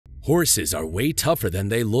Horses are way tougher than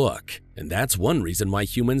they look, and that's one reason why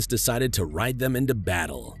humans decided to ride them into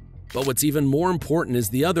battle. But what's even more important is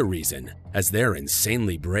the other reason, as they're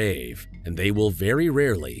insanely brave, and they will very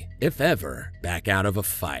rarely, if ever, back out of a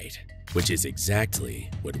fight, which is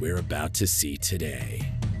exactly what we're about to see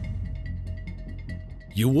today.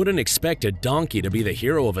 You wouldn't expect a donkey to be the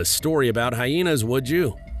hero of a story about hyenas, would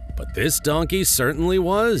you? But this donkey certainly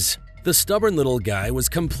was. The stubborn little guy was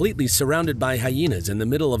completely surrounded by hyenas in the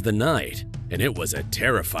middle of the night, and it was a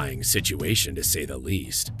terrifying situation to say the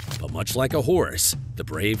least. But much like a horse, the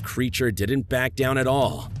brave creature didn't back down at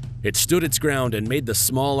all. It stood its ground and made the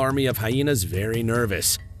small army of hyenas very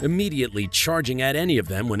nervous, immediately charging at any of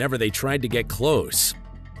them whenever they tried to get close.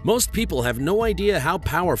 Most people have no idea how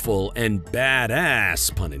powerful and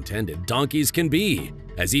badass, pun intended, donkeys can be,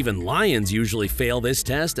 as even lions usually fail this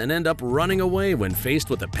test and end up running away when faced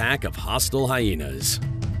with a pack of hostile hyenas.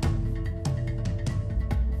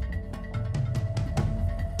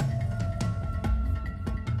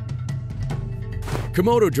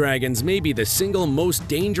 Komodo dragons may be the single most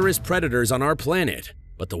dangerous predators on our planet,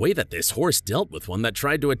 but the way that this horse dealt with one that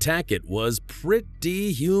tried to attack it was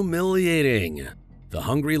pretty humiliating. The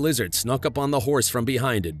hungry lizard snuck up on the horse from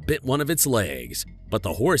behind and bit one of its legs, but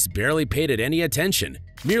the horse barely paid it any attention,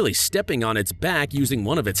 merely stepping on its back using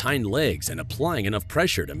one of its hind legs and applying enough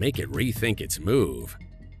pressure to make it rethink its move.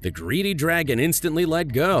 The greedy dragon instantly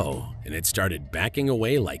let go, and it started backing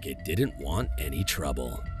away like it didn't want any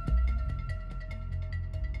trouble.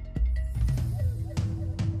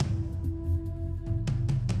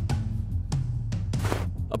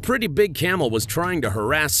 A pretty big camel was trying to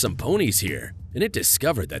harass some ponies here, and it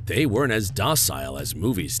discovered that they weren't as docile as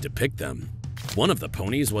movies depict them. One of the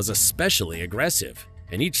ponies was especially aggressive,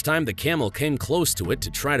 and each time the camel came close to it to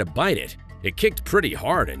try to bite it, it kicked pretty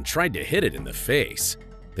hard and tried to hit it in the face.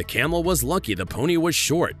 The camel was lucky the pony was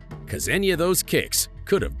short, because any of those kicks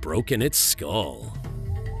could have broken its skull.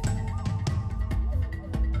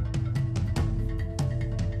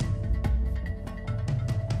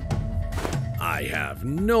 I have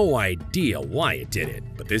no idea why it did it,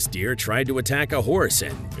 but this deer tried to attack a horse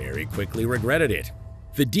and very quickly regretted it.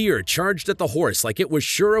 The deer charged at the horse like it was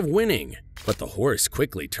sure of winning, but the horse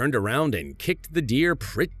quickly turned around and kicked the deer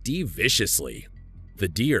pretty viciously. The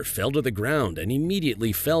deer fell to the ground and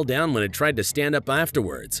immediately fell down when it tried to stand up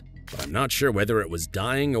afterwards, but I'm not sure whether it was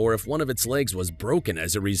dying or if one of its legs was broken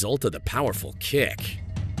as a result of the powerful kick.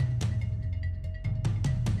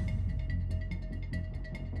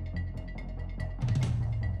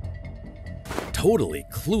 Totally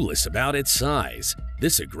clueless about its size,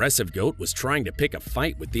 this aggressive goat was trying to pick a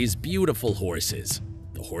fight with these beautiful horses.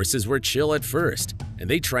 The horses were chill at first, and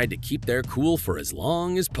they tried to keep their cool for as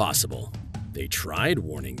long as possible. They tried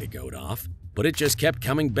warning the goat off, but it just kept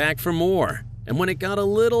coming back for more. And when it got a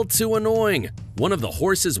little too annoying, one of the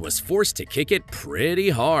horses was forced to kick it pretty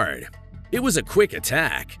hard. It was a quick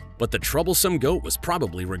attack, but the troublesome goat was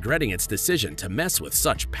probably regretting its decision to mess with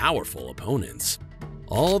such powerful opponents.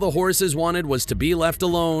 All the horses wanted was to be left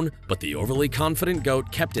alone, but the overly confident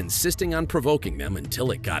goat kept insisting on provoking them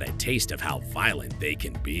until it got a taste of how violent they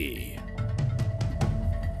can be.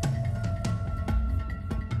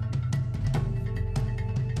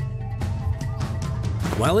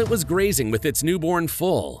 While it was grazing with its newborn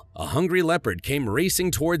foal, a hungry leopard came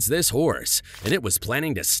racing towards this horse, and it was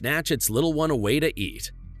planning to snatch its little one away to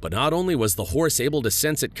eat. But not only was the horse able to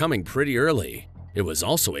sense it coming pretty early, it was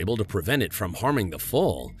also able to prevent it from harming the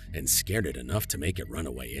foal and scared it enough to make it run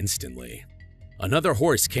away instantly. Another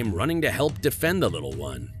horse came running to help defend the little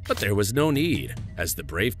one, but there was no need, as the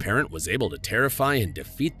brave parent was able to terrify and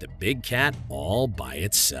defeat the big cat all by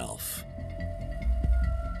itself.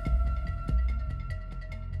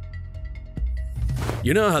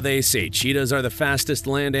 You know how they say cheetahs are the fastest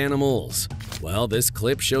land animals? Well, this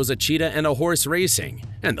clip shows a cheetah and a horse racing,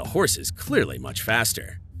 and the horse is clearly much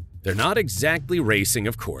faster. They're not exactly racing,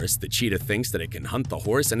 of course. The cheetah thinks that it can hunt the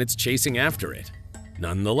horse and it's chasing after it.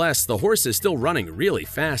 Nonetheless, the horse is still running really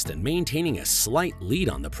fast and maintaining a slight lead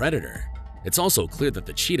on the predator. It's also clear that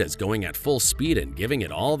the cheetah is going at full speed and giving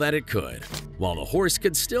it all that it could, while the horse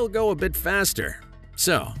could still go a bit faster.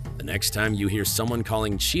 So, the next time you hear someone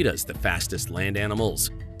calling cheetahs the fastest land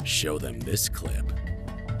animals, show them this clip.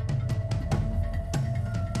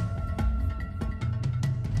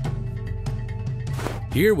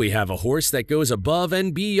 Here we have a horse that goes above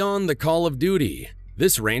and beyond the call of duty.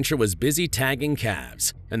 This rancher was busy tagging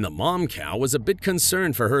calves, and the mom cow was a bit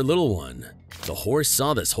concerned for her little one. The horse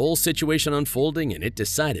saw this whole situation unfolding and it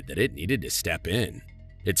decided that it needed to step in.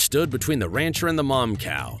 It stood between the rancher and the mom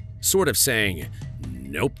cow, sort of saying,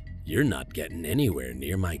 "Nope, you're not getting anywhere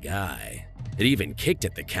near my guy." It even kicked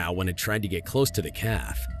at the cow when it tried to get close to the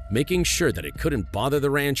calf, making sure that it couldn't bother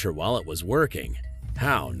the rancher while it was working.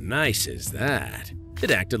 How nice is that?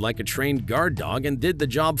 It acted like a trained guard dog and did the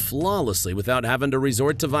job flawlessly without having to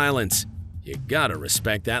resort to violence. You gotta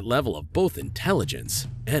respect that level of both intelligence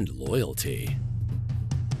and loyalty.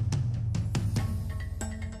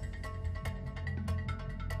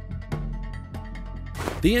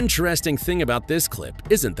 The interesting thing about this clip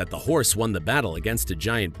isn't that the horse won the battle against a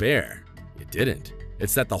giant bear. It didn't.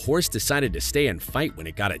 It's that the horse decided to stay and fight when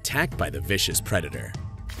it got attacked by the vicious predator.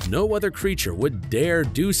 No other creature would dare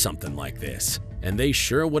do something like this, and they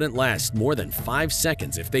sure wouldn't last more than 5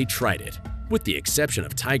 seconds if they tried it, with the exception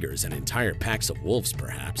of tigers and entire packs of wolves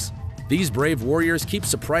perhaps. These brave warriors keep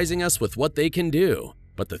surprising us with what they can do,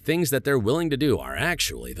 but the things that they're willing to do are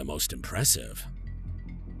actually the most impressive.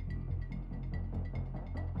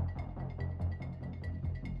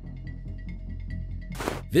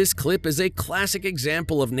 This clip is a classic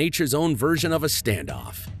example of nature's own version of a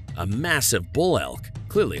standoff. A massive bull elk,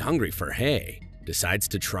 clearly hungry for hay, decides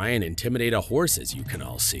to try and intimidate a horse, as you can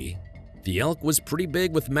all see. The elk was pretty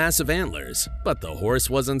big with massive antlers, but the horse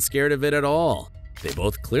wasn't scared of it at all. They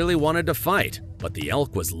both clearly wanted to fight, but the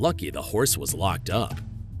elk was lucky the horse was locked up.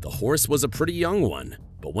 The horse was a pretty young one,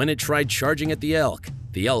 but when it tried charging at the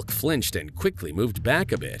elk flinched and quickly moved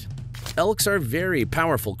back a bit. Elks are very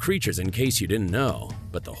powerful creatures in case you didn't know,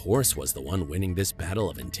 but the horse was the one winning this battle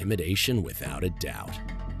of intimidation without a doubt.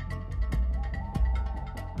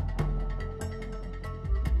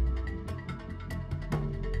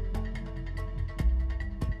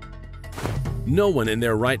 No one in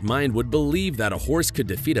their right mind would believe that a horse could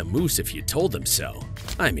defeat a moose if you told them so.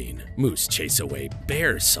 I mean, moose chase away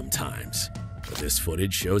bears sometimes. But this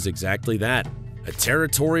footage shows exactly that. A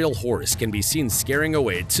territorial horse can be seen scaring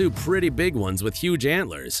away 2 pretty big ones with huge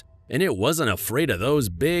antlers, and it wasn't afraid of those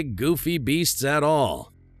big, goofy beasts at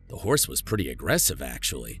all. The horse was pretty aggressive,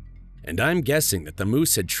 actually. And I'm guessing that the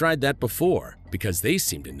moose had tried that before, because they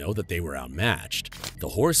seemed to know that they were outmatched. The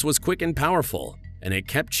horse was quick and powerful, and it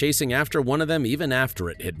kept chasing after one of them even after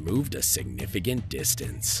it had moved a significant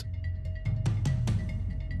distance.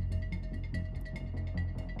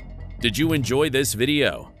 Did you enjoy this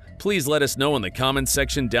video? Please let us know in the comments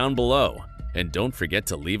section down below. And don't forget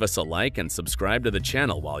to leave us a like and subscribe to the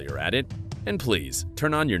channel while you're at it. And please,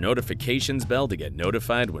 turn on your notifications bell to get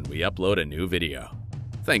notified when we upload a new video.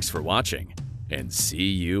 Thanks for watching, and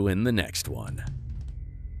see you in the next one.